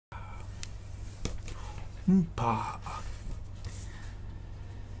Pa.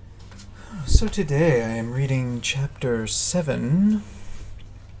 So today I am reading chapter 7,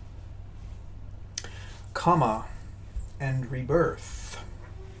 Kamma and Rebirth.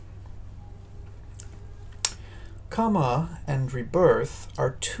 Kamma and rebirth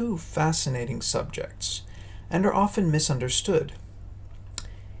are two fascinating subjects and are often misunderstood.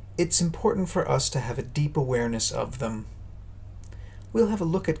 It's important for us to have a deep awareness of them. We'll have a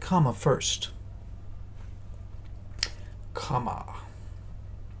look at Kamma first. Kamma.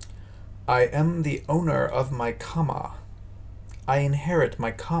 I am the owner of my Kamma. I inherit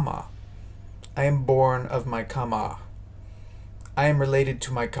my Kamma. I am born of my Kamma. I am related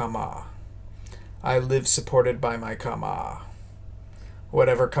to my Kamma. I live supported by my Kamma.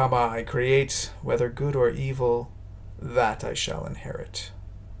 Whatever Kamma I create, whether good or evil, that I shall inherit.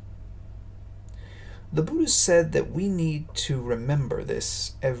 The Buddha said that we need to remember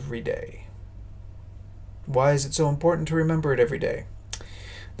this every day. Why is it so important to remember it every day?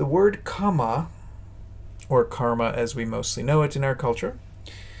 The word Kamma, or karma as we mostly know it in our culture,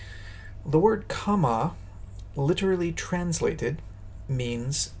 the word Kamma, literally translated,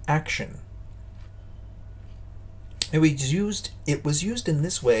 means action. It was used in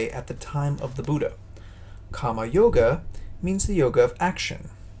this way at the time of the Buddha. Kamma yoga means the yoga of action.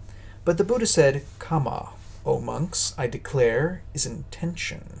 But the Buddha said, Kamma, O monks, I declare, is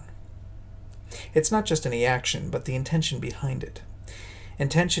intention. It's not just any action, but the intention behind it.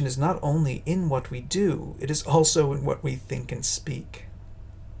 Intention is not only in what we do, it is also in what we think and speak.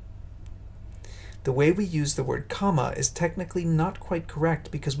 The way we use the word Kamma is technically not quite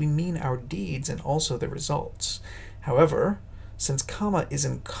correct because we mean our deeds and also the results. However, since Kamma is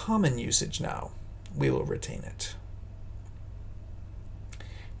in common usage now, we will retain it.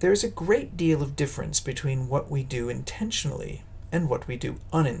 There is a great deal of difference between what we do intentionally and what we do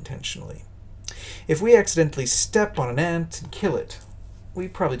unintentionally. If we accidentally step on an ant and kill it, we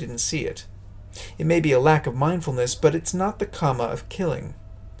probably didn't see it. It may be a lack of mindfulness, but it's not the Kamma of killing.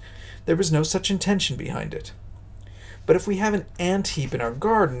 There was no such intention behind it. But if we have an ant heap in our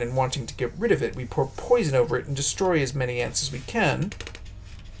garden and wanting to get rid of it, we pour poison over it and destroy as many ants as we can,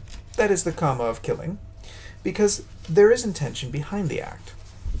 that is the Kamma of killing, because there is intention behind the act.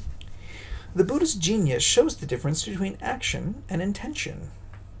 The Buddha's genius shows the difference between action and intention.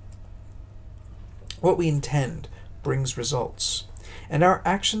 What we intend brings results, and our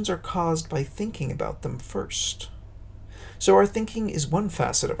actions are caused by thinking about them first. So our thinking is one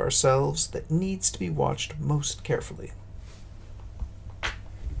facet of ourselves that needs to be watched most carefully.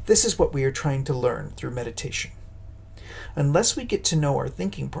 This is what we are trying to learn through meditation. Unless we get to know our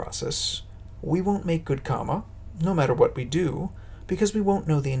thinking process, we won't make good Kamma, no matter what we do, because we won't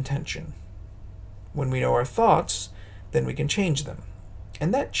know the intention. When we know our thoughts, then we can change them,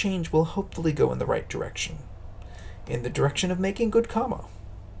 and that change will hopefully go in the right direction, in the direction of making good Kamma.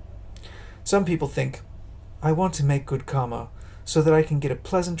 Some people think, I want to make good Kamma so that I can get a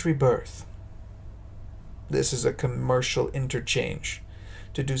pleasant rebirth. This is a commercial interchange,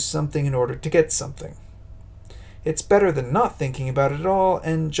 to do something in order to get something. It's better than not thinking about it at all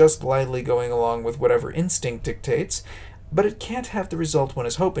and just blithely going along with whatever instinct dictates, but it can't have the result one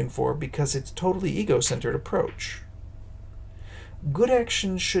is hoping for because it's a totally ego-centered approach. Good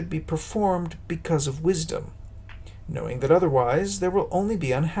action should be performed because of wisdom, knowing that otherwise there will only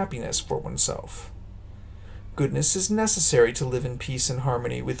be unhappiness for oneself. Goodness is necessary to live in peace and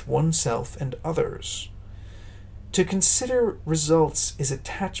harmony with oneself and others. To consider results is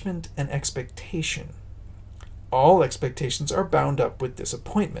attachment and expectation. All expectations are bound up with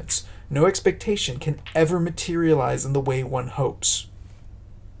disappointments. No expectation can ever materialize in the way one hopes.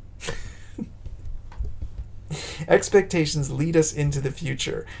 Expectations lead us into the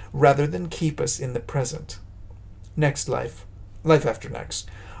future rather than keep us in the present. Next life, life after next,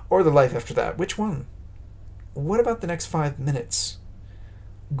 or the life after that. Which one? What about the next 5 minutes?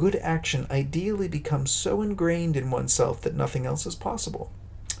 Good action ideally becomes so ingrained in oneself that nothing else is possible.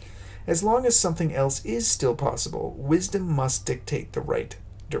 As long as something else is still possible, wisdom must dictate the right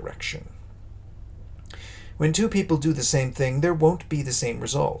direction. When two people do the same thing, there won't be the same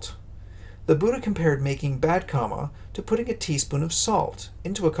result. The Buddha compared making bad Kamma to putting a teaspoon of salt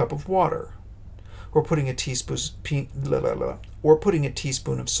into a cup of water, or putting a teaspoon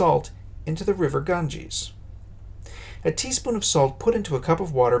of salt into the river Ganges. A teaspoon of salt put into a cup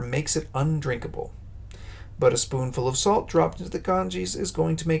of water makes it undrinkable, but a spoonful of salt dropped into the Ganges is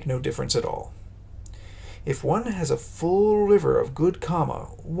going to make no difference at all. If one has a full river of good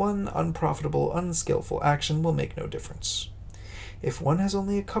Kamma, one unprofitable, unskillful action will make no difference. If one has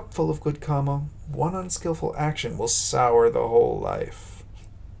only a cupful of good Kamma, one unskillful action will sour the whole life.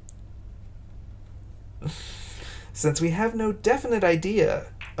 Since we have no definite idea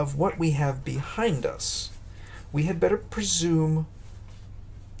of what we have behind us, we had better presume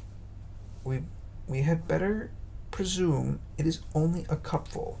we had better presume it is only a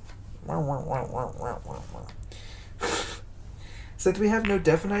cupful. Since we have no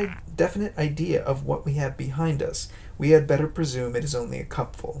definite idea of what we have behind us, we had better presume it is only a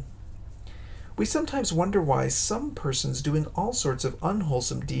cupful. We sometimes wonder why some persons doing all sorts of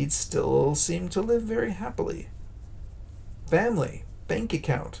unwholesome deeds still seem to live very happily. Family, bank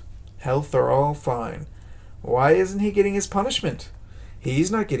account, health are all fine. Why isn't he getting his punishment?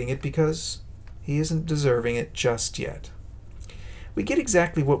 He's not getting it because he isn't deserving it just yet. We get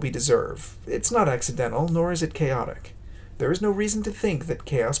exactly what we deserve. It's not accidental, nor is it chaotic. There is no reason to think that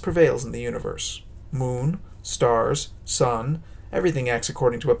chaos prevails in the universe. Moon, stars, sun, everything acts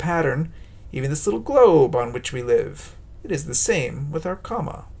according to a pattern, even this little globe on which we live. It is the same with our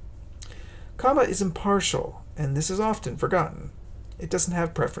Kamma. Kamma is impartial, and this is often forgotten. It doesn't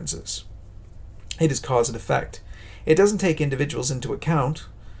have preferences. It is cause and effect. It doesn't take individuals into account.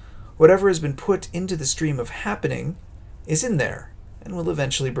 Whatever has been put into the stream of happening is in there and will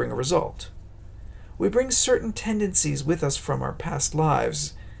eventually bring a result. We bring certain tendencies with us from our past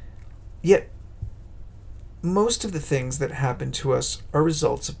lives, yet most of the things that happen to us are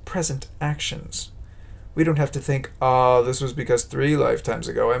results of present actions. We don't have to think, this was because 3 lifetimes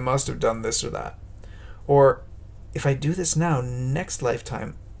ago I must have done this or that. Or, if I do this now, next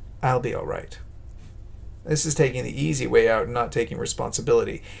lifetime, I'll be all right. This is taking the easy way out and not taking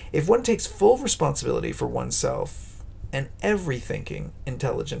responsibility. If one takes full responsibility for oneself, and every thinking,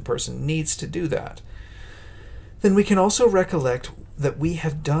 intelligent person needs to do that, then we can also recollect that we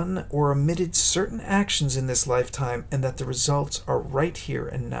have done or omitted certain actions in this lifetime and that the results are right here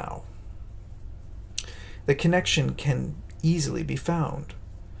and now. The connection can easily be found.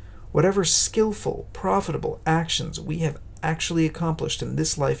 Whatever skillful, profitable actions we have actually accomplished in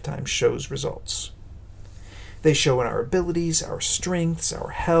this lifetime shows results. They show in our abilities, our strengths,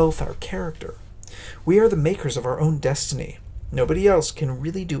 our health, our character. We are the makers of our own destiny. Nobody else can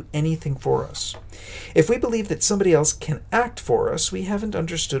really do anything for us. If we believe that somebody else can act for us, we haven't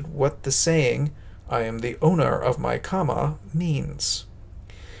understood what the saying, "I am the owner of my Kamma," means.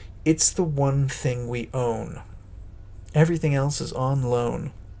 It's the one thing we own. Everything else is on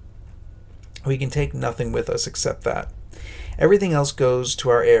loan. We can take nothing with us except that. Everything else goes to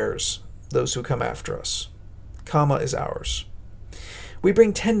our heirs, those who come after us. Kamma is ours. We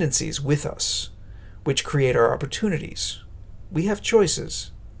bring tendencies with us, which create our opportunities. We have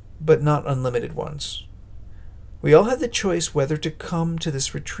choices, but not unlimited ones. We all have the choice whether to come to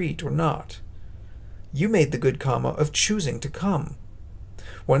this retreat or not. You made the good Kamma of choosing to come.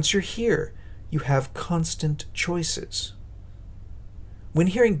 Once you're here, you have constant choices. When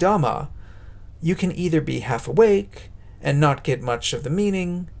hearing Dhamma, you can either be half awake and not get much of the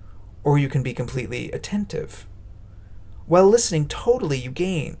meaning, or you can be completely attentive. While listening totally,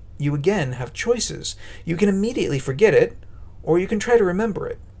 you again have choices. You can immediately forget it, or you can try to remember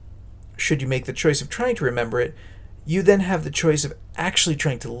it. Should you make the choice of trying to remember it, you then have the choice of actually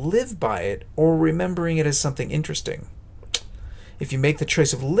trying to live by it or remembering it as something interesting. If you make the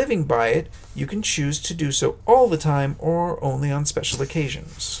choice of living by it, you can choose to do so all the time or only on special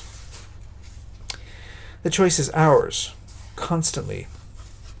occasions. The choice is ours, constantly,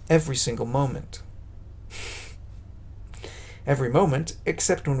 every single moment. Every moment,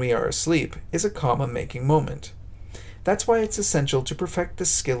 except when we are asleep, is a Kamma-making moment. That's why it's essential to perfect the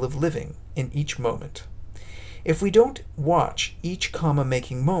skill of living in each moment. If we don't watch each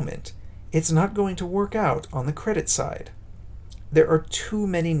Kamma-making moment, it's not going to work out on the credit side. There are too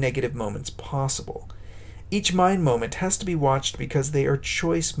many negative moments possible. Each mind moment has to be watched because they are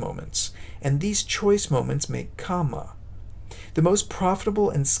choice moments, and these choice moments make Kamma. The most profitable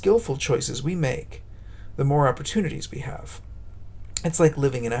and skillful choices we make, the more opportunities we have. It's like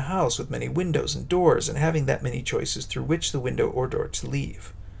living in a house with many windows and doors and having that many choices through which the window or door to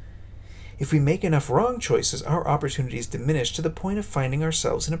leave. If we make enough wrong choices, our opportunities diminish to the point of finding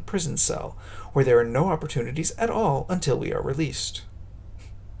ourselves in a prison cell, where there are no opportunities at all until we are released.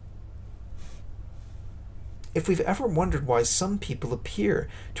 If we've ever wondered why some people appear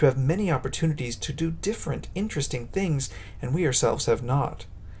to have many opportunities to do different, interesting things, and we ourselves have not,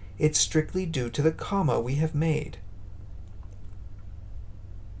 it's strictly due to the Kamma we have made.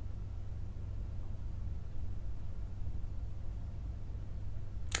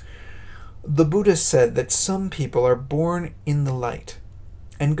 The Buddha said that some people are born in the light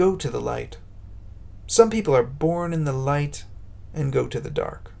and go to the light. Some people are born in the light and go to the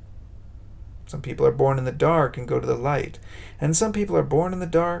dark. Some people are born in the dark and go to the light, and some people are born in the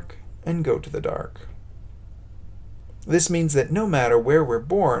dark and go to the dark. This means that no matter where we're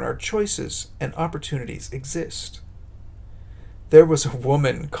born, our choices and opportunities exist. There was a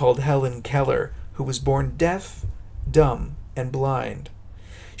woman called Helen Keller who was born deaf, dumb, and blind.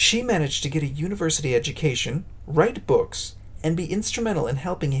 She managed to get a university education, write books, and be instrumental in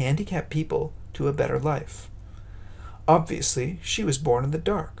helping handicapped people to a better life. Obviously, she was born in the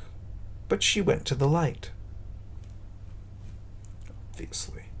dark, but she went to the light.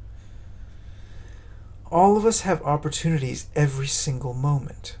 Obviously. All of us have opportunities every single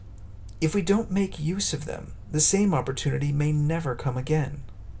moment. If we don't make use of them, the same opportunity may never come again.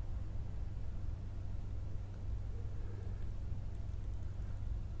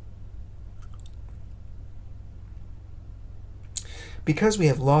 Because we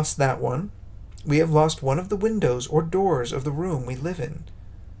have lost that one, we have lost one of the windows or doors of the room we live in.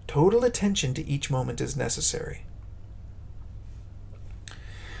 Total attention to each moment is necessary.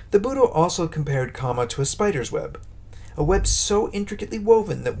 The Buddha also compared Kamma to a spider's web, a web so intricately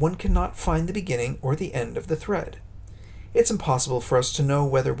woven that one cannot find the beginning or the end of the thread. It's impossible for us to know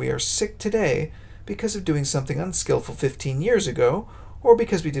whether we are sick today because of doing something unskillful 15 years ago, or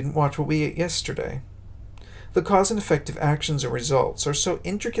because we didn't watch what we ate yesterday. The cause and effect of actions or results are so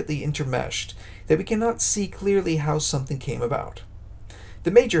intricately intermeshed that we cannot see clearly how something came about.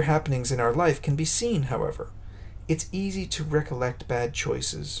 The major happenings in our life can be seen, however. It's easy to recollect bad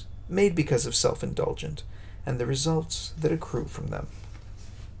choices made because of self-indulgence and the results that accrue from them.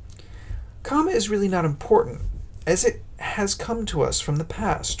 Kamma is really not important, as it has come to us from the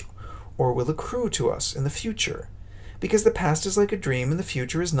past or will accrue to us in the future, because the past is like a dream and the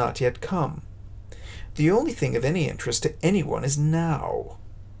future is not yet come. The only thing of any interest to anyone is now.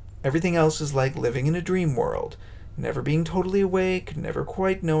 Everything else is like living in a dream world, never being totally awake, never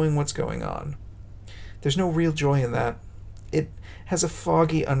quite knowing what's going on. There's no real joy in that. It has a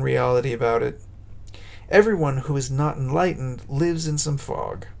foggy unreality about it. Everyone who is not enlightened lives in some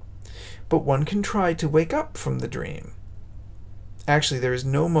fog. But one can try to wake up from the dream. Actually, there is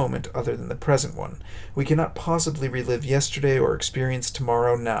no moment other than the present one. We cannot possibly relive yesterday or experience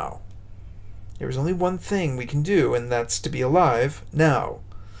tomorrow now. There is only one thing we can do, and that's to be alive now.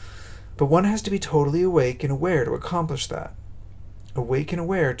 But one has to be totally awake and aware to accomplish that. Awake and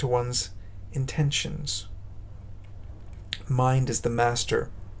aware to one's intentions. Mind is the master.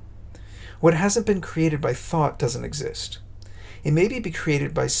 What hasn't been created by thought doesn't exist. It may be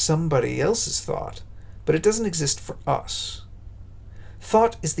created by somebody else's thought, but it doesn't exist for us.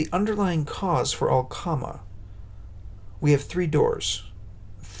 Thought is the underlying cause for all Kamma. We have 3 doors: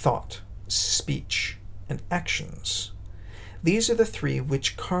 thought, speech, and actions. These are the 3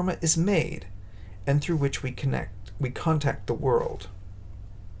 which karma is made, and through which we contact the world.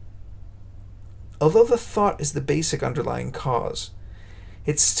 Although the thought is the basic underlying cause,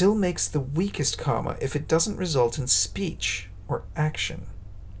 it still makes the weakest karma if it doesn't result in speech or action.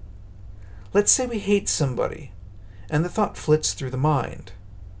 Let's say we hate somebody, and the thought flits through the mind.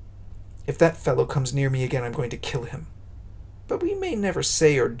 If that fellow comes near me again, I'm going to kill him. But we may never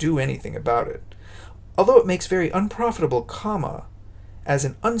say or do anything about it, although it makes very unprofitable Kamma as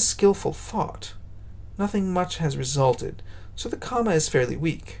an unskillful thought. Nothing much has resulted, so the Kamma is fairly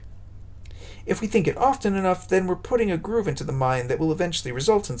weak. If we think it often enough, then we're putting a groove into the mind that will eventually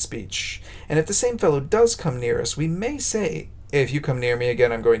result in speech, and if the same fellow does come near us, we may say, "If you come near me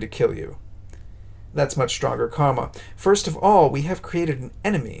again, I'm going to kill you." That's much stronger Kamma. First of all, we have created an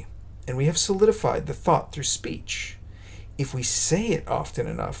enemy, and we have solidified the thought through speech. If we say it often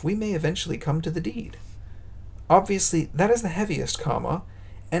enough, we may eventually come to the deed. Obviously, that is the heaviest Kamma,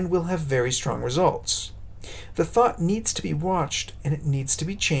 and will have very strong results. The thought needs to be watched, and it needs to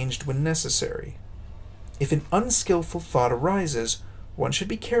be changed when necessary. If an unskillful thought arises, one should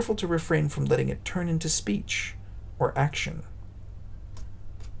be careful to refrain from letting it turn into speech or action.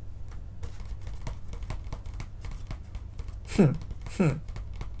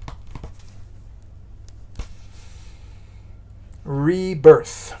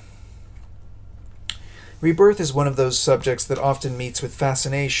 Rebirth. Rebirth is one of those subjects that often meets with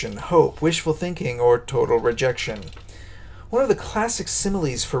fascination, hope, wishful thinking, or total rejection. One of the classic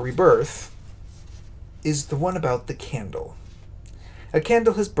similes for rebirth is the one about the candle. A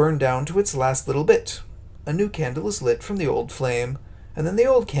candle has burned down to its last little bit. A new candle is lit from the old flame, and then the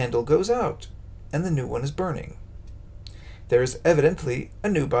old candle goes out, and the new one is burning. There is evidently a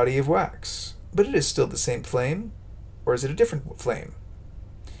new body of wax, but it is still the same flame, or is it a different flame?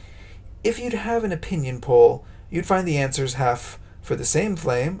 If you'd have an opinion poll, you'd find the answers half for the same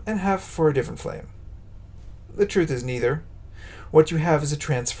flame and half for a different flame. The truth is neither. What you have is a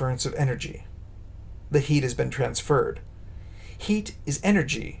transference of energy. The heat has been transferred. Heat is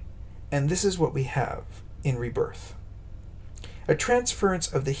energy, and this is what we have in rebirth. a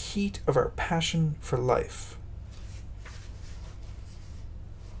transference of the heat of our passion for life.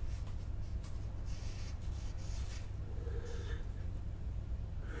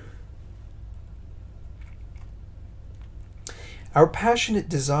 Our passionate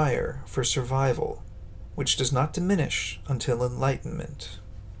desire for survival, which does not diminish until enlightenment.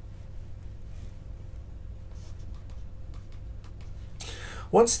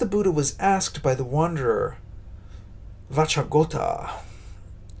 Once the Buddha was asked by the wanderer Vachagota,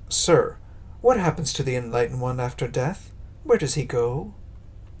 "Sir, what happens to the enlightened one after death? Where does he go?"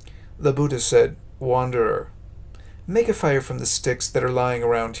 The Buddha said, "Wanderer, make a fire from the sticks that are lying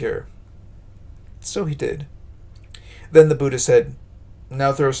around here." So he did. Then the Buddha said,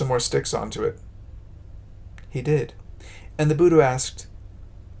 "Now throw some more sticks onto it." He did. And the Buddha asked,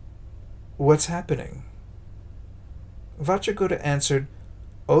 "What's happening?" Vachagota answered,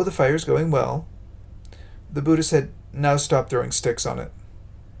 "Oh, the fire's going well." The Buddha said, "Now stop throwing sticks on it."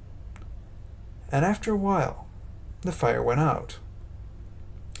 And after a while, the fire went out.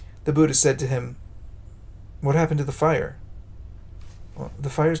 The Buddha said to him, "What happened to the fire?" "Well, the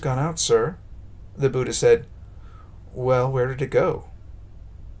fire's gone out, sir." The Buddha said, "Well, where did it go?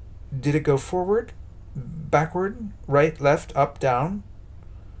 Did it go forward, backward, right, left, up, down?"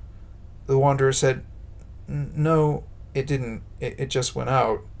 The wanderer said, "No, it didn't. It just went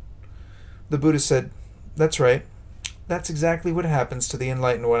out." The Buddha said, "That's right. That's exactly what happens to the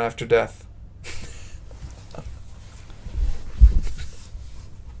enlightened one after death."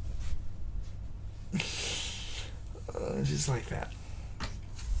 Just like that.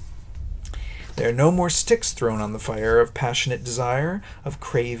 There are no more sticks thrown on the fire of passionate desire, of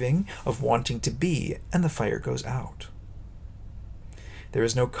craving, of wanting to be, and the fire goes out. There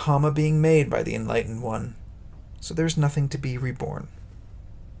is no Kamma being made by the enlightened one, so there is nothing to be reborn.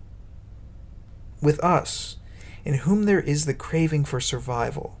 With us, in whom there is the craving for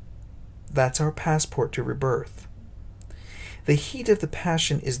survival, that's our passport to rebirth. The heat of the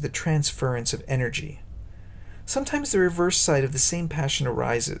passion is the transference of energy. Sometimes the reverse side of the same passion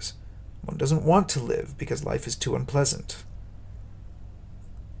arises. One doesn't want to live because life is too unpleasant.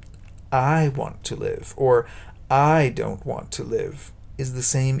 I want to live, or I don't want to live, is the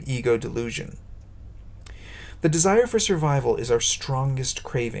same ego delusion. The desire for survival is our strongest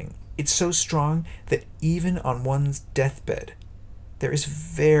craving. It's so strong that even on one's deathbed, there is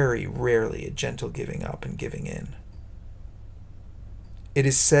very rarely a gentle giving up and giving in. It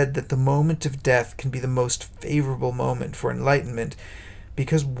is said that the moment of death can be the most favorable moment for enlightenment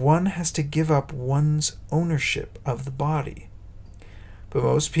because one has to give up one's ownership of the body. But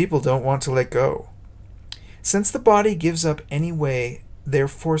most people don't want to let go. Since the body gives up anyway, they're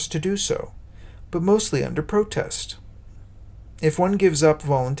forced to do so, but mostly under protest. If one gives up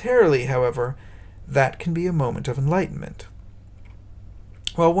voluntarily, however, that can be a moment of enlightenment.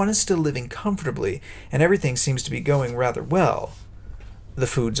 While one is still living comfortably and everything seems to be going rather well, the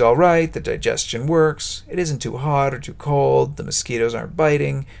food's all right, the digestion works, it isn't too hot or too cold, the mosquitoes aren't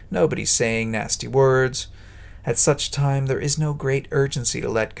biting, nobody's saying nasty words. At such time, there is no great urgency to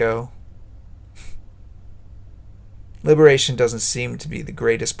let go. Liberation doesn't seem to be the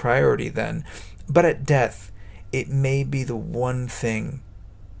greatest priority then, but at death, it may be the one thing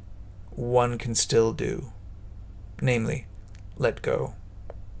one can still do, namely, let go.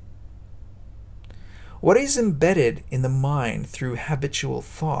 What is embedded in the mind through habitual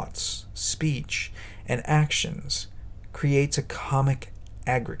thoughts, speech, and actions creates a kammic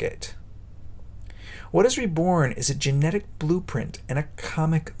aggregate. What is reborn is a genetic blueprint and a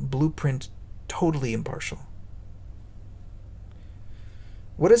kammic blueprint totally impartial.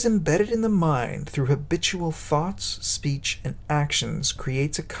 What is embedded in the mind through habitual thoughts, speech, and actions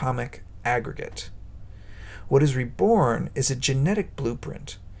creates a kammic aggregate. What is reborn is a genetic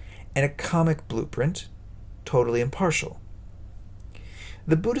blueprint and a kammic blueprint totally impartial.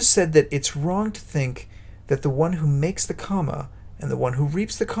 The Buddha said that it's wrong to think that the one who makes the kamma and the one who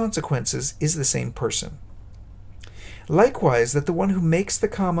reaps the consequences is the same person. Likewise, that the one who makes the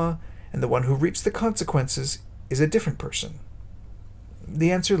kamma and the one who reaps the consequences is a different person.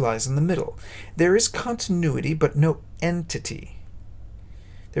 The answer lies in the middle. There is continuity, but no entity.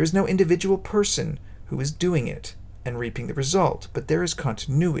 There is no individual person who is doing it and reaping the result, but there is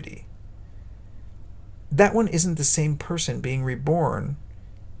continuity. That one isn't the same person being reborn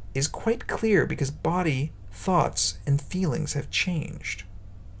is quite clear because body, thoughts, and feelings have changed.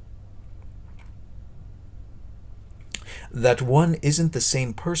 That one isn't the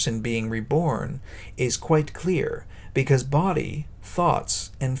same person being reborn is quite clear because body,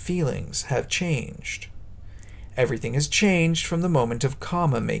 thoughts, and feelings have changed. Everything has changed from the moment of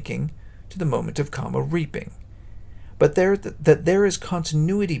kamma making to the moment of kamma reaping. but that there is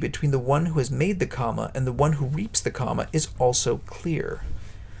continuity between the one who has made the Kamma and the one who reaps the Kamma is also clear.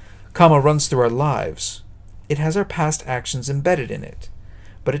 Kamma runs through our lives. It has our past actions embedded in it,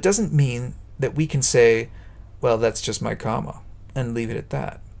 but it doesn't mean that we can say, well, that's just my Kamma, and leave it at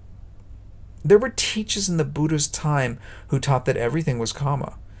that. There were teachers in the Buddha's time who taught that everything was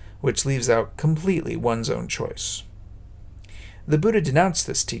Kamma, which leaves out completely one's own choice. The Buddha denounced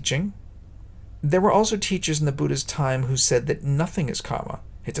this teaching. There were also teachers in the Buddha's time who said that nothing is Kamma.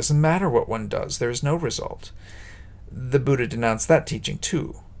 It doesn't matter what one does, there is no result. The Buddha denounced that teaching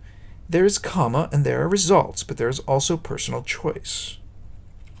too. There is Kamma and there are results, but there is also personal choice.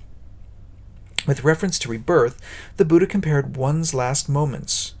 With reference to rebirth, the Buddha compared one's last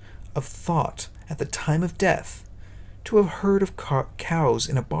moments of thought at the time of death to a herd of cows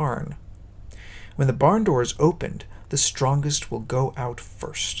in a barn. When the barn door is opened, the strongest will go out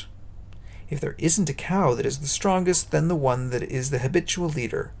first. If there isn't a cow that is the strongest, then the one that is the habitual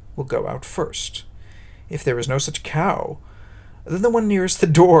leader will go out first. If there is no such cow, then the one nearest the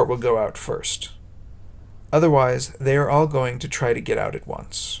door will go out first. Otherwise, they are all going to try to get out at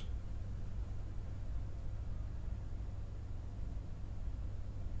once.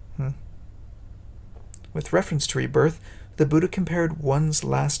 With reference to rebirth, the Buddha compared one's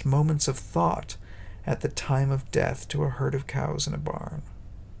last moments of thought at the time of death to a herd of cows in a barn.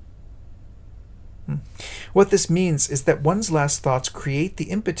 What this means is that one's last thoughts create the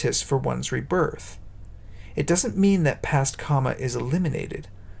impetus for one's rebirth. It doesn't mean that past Kamma is eliminated,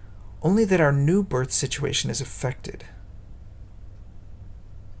 only that our new birth situation is affected.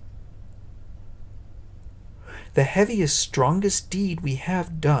 The heaviest, strongest deed we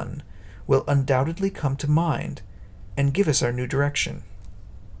have done will undoubtedly come to mind and give us our new direction.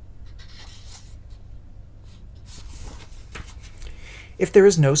 If there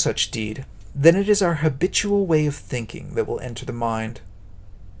is no such deed, then it is our habitual way of thinking that will enter the mind.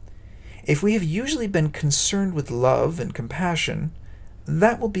 If we have usually been concerned with love and compassion,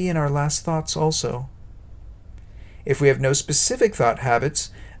 that will be in our last thoughts also. If we have no specific thought habits,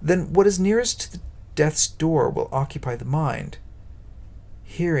 then what is nearest to the death's door will occupy the mind.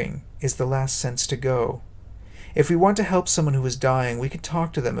 Hearing is the last sense to go. If we want to help someone who is dying, we can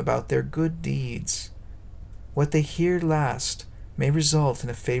talk to them about their good deeds. What they hear last may result in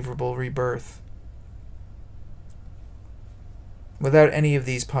a favorable rebirth. Without any of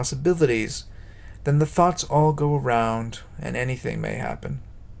these possibilities, then the thoughts all go around and anything may happen.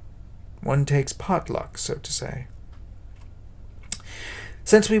 One takes potluck, so to say.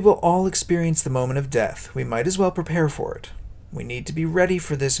 Since we will all experience the moment of death, we might as well prepare for it. We need to be ready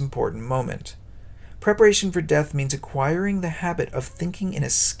for this important moment. Preparation for death means acquiring the habit of thinking in a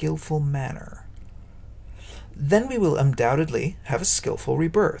skillful manner. Then we will undoubtedly have a skillful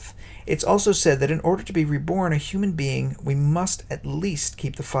rebirth. It's also said that in order to be reborn a human being, we must at least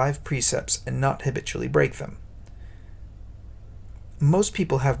keep the 5 precepts and not habitually break them. Most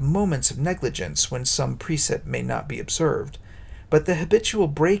people have moments of negligence when some precept may not be observed, but the habitual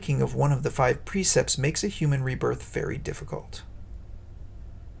breaking of one of the 5 precepts makes a human rebirth very difficult.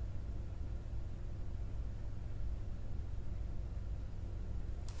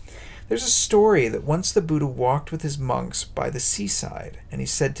 There's a story that once the Buddha walked with his monks by the seaside, and he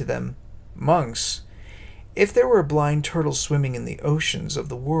said to them, "Monks, if there were a blind turtle swimming in the oceans of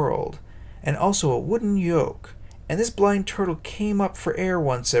the world, and also a wooden yoke, and this blind turtle came up for air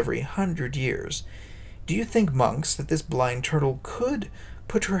once every 100 years, do you think, monks, that this blind turtle could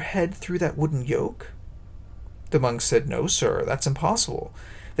put her head through that wooden yoke?" The monks said, "No, sir, that's impossible.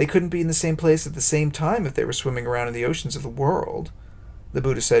 They couldn't be in the same place at the same time if they were swimming around in the oceans of the world." The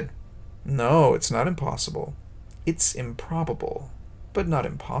Buddha said, "No, it's not impossible. It's improbable, but not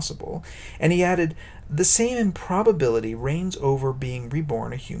impossible." And he added, "The same improbability reigns over being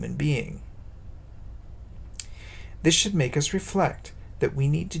reborn a human being." This should make us reflect that we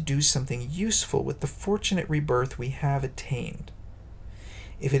need to do something useful with the fortunate rebirth we have attained.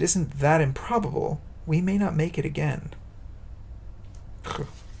 If it isn't that improbable, we may not make it again.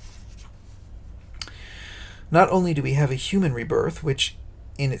 Not only do we have a human rebirth, which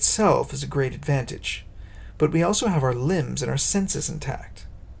in itself is a great advantage, but we also have our limbs and our senses intact.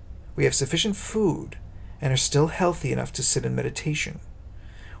 We have sufficient food and are still healthy enough to sit in meditation.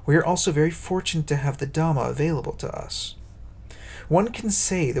 We are also very fortunate to have the Dhamma available to us. One can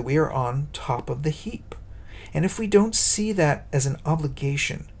say that we are on top of the heap, and if we don't see that as an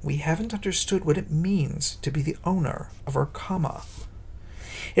obligation, we haven't understood what it means to be the owner of our Kamma.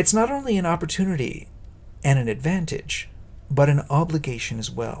 It's not only an opportunity and an advantage, but an obligation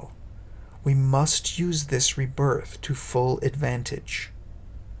as well. We must use this rebirth to full advantage.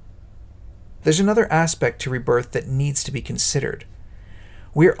 There's another aspect to rebirth that needs to be considered.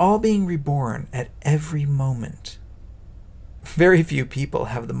 We're all being reborn at every moment. Very few people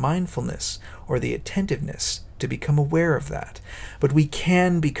have the mindfulness or the attentiveness to become aware of that, but we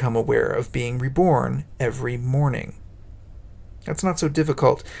can become aware of being reborn every morning. That's not so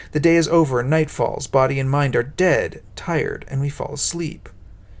difficult. The day is over, night falls, body and mind are dead, tired, and we fall asleep.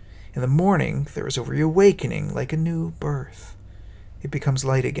 In the morning, there is a reawakening like a new birth. It becomes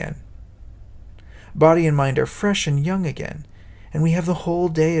light again. Body and mind are fresh and young again, and we have the whole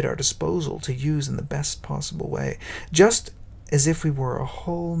day at our disposal to use in the best possible way, just as if we were a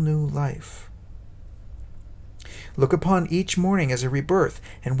whole new life. Look upon each morning as a rebirth,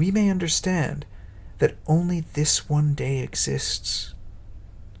 and we may understand that only this one day exists.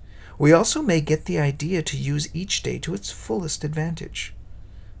 We also may get the idea to use each day to its fullest advantage.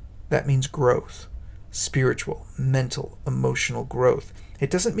 That means growth, spiritual, mental, emotional growth. It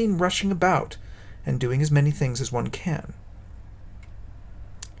doesn't mean rushing about and doing as many things as one can.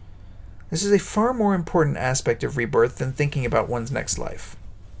 This is a far more important aspect of rebirth than thinking about one's next life.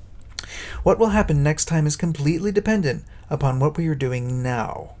 What will happen next time is completely dependent upon what we are doing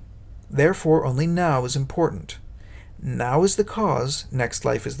now. Therefore, only now is important. Now is the cause, next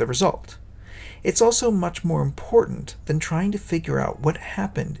life is the result. It's also much more important than trying to figure out what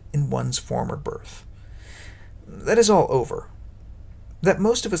happened in one's former birth. That is all over. That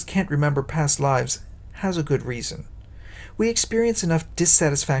most of us can't remember past lives has a good reason. We experience enough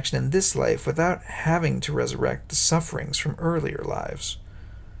dissatisfaction in this life without having to resurrect the sufferings from earlier lives.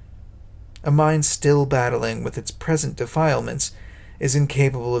 A mind still battling with its present defilements is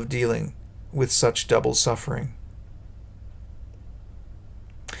incapable of dealing with such double suffering.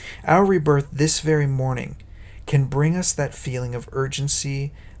 Our rebirth this very morning can bring us that feeling of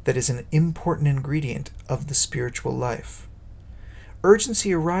urgency that is an important ingredient of the spiritual life.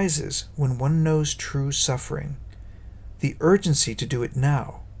 Urgency arises when one knows true suffering, the urgency to do it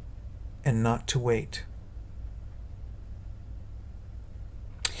now and not to wait.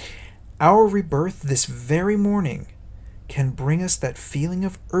 Our rebirth this very morning can bring us that feeling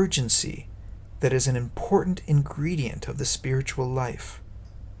of urgency that is an important ingredient of the spiritual life.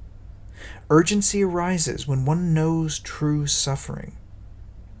 Urgency arises when one knows true suffering,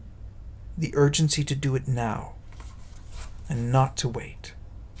 the urgency to do it now and not to wait.